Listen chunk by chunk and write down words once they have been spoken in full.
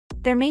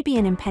There may be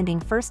an impending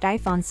first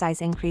iPhone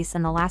size increase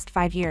in the last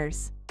 5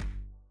 years.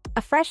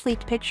 A fresh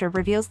leaked picture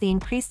reveals the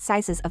increased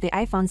sizes of the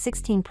iPhone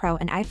 16 Pro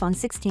and iPhone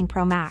 16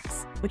 Pro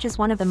Max, which is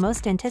one of the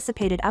most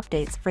anticipated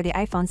updates for the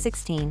iPhone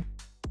 16.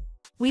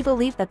 We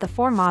believe that the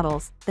four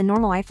models, the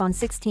normal iPhone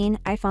 16,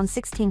 iPhone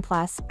 16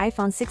 Plus,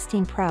 iPhone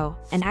 16 Pro,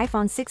 and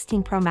iPhone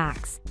 16 Pro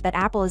Max, that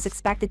Apple is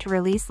expected to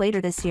release later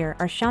this year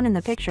are shown in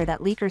the picture that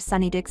leaker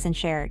Sunny Dixon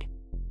shared.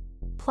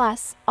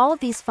 Plus, all of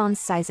these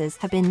phones' sizes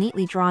have been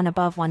neatly drawn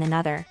above one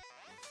another.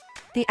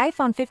 The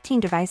iPhone 15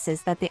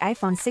 devices that the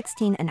iPhone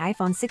 16 and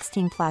iPhone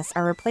 16 Plus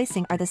are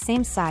replacing are the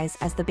same size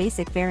as the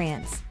basic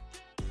variants.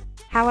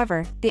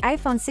 However, the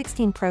iPhone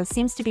 16 Pro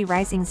seems to be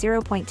rising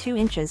 0.2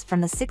 inches from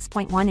the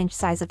 6.1-inch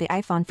size of the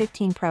iPhone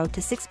 15 Pro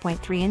to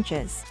 6.3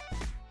 inches.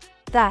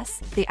 Thus,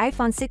 the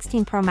iPhone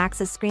 16 Pro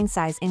Max's screen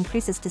size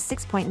increases to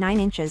 6.9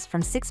 inches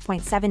from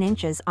 6.7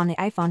 inches on the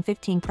iPhone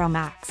 15 Pro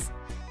Max.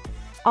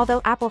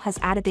 Although Apple has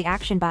added the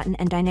Action button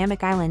and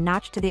Dynamic Island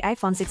notch to the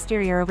iPhone's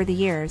exterior over the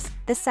years,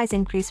 this size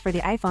increase for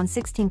the iPhone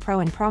 16 Pro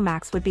and Pro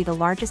Max would be the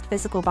largest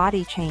physical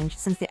body change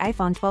since the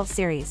iPhone 12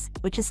 series,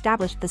 which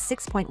established the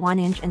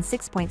 6.1-inch and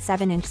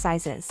 6.7-inch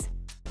sizes.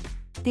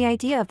 The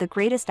idea of the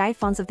greatest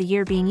iPhones of the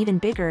year being even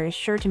bigger is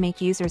sure to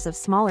make users of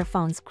smaller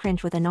phones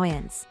cringe with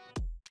annoyance.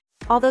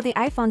 Although the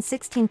iPhone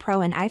 16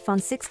 Pro and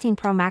iPhone 16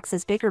 Pro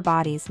Max's bigger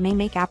bodies may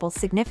make Apple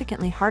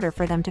significantly harder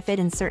for them to fit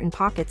in certain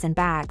pockets and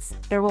bags,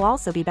 there will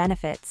also be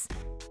benefits.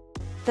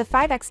 The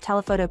 5x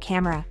telephoto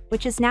camera,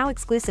 which is now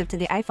exclusive to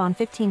the iPhone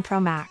 15 Pro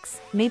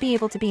Max, may be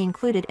able to be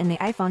included in the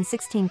iPhone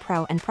 16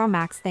 Pro and Pro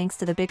Max thanks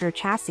to the bigger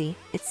chassis,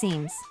 it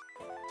seems.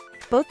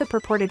 Both the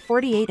purported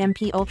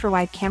 48MP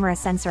ultra-wide camera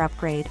sensor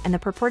upgrade and the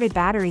purported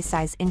battery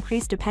size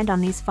increase depend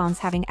on these phones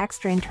having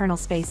extra internal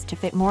space to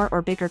fit more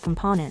or bigger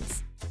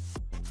components.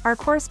 Our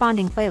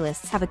corresponding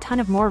playlists have a ton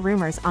of more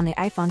rumors on the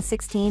iPhone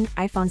 16,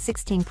 iPhone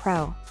 16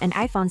 Pro, and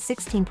iPhone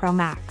 16 Pro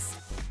Max.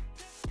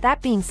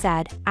 That being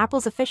said,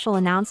 Apple's official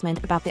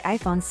announcement about the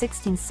iPhone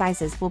 16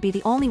 sizes will be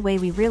the only way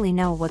we really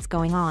know what's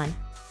going on.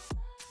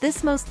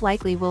 This most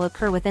likely will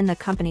occur within the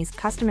company's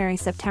customary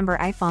September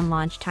iPhone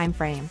launch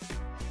timeframe.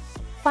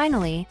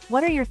 Finally,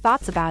 what are your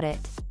thoughts about it?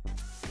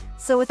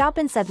 So with that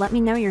being said, let me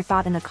know your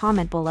thought in the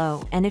comment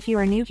below, and if you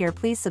are new here,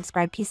 please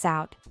subscribe. Peace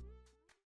out.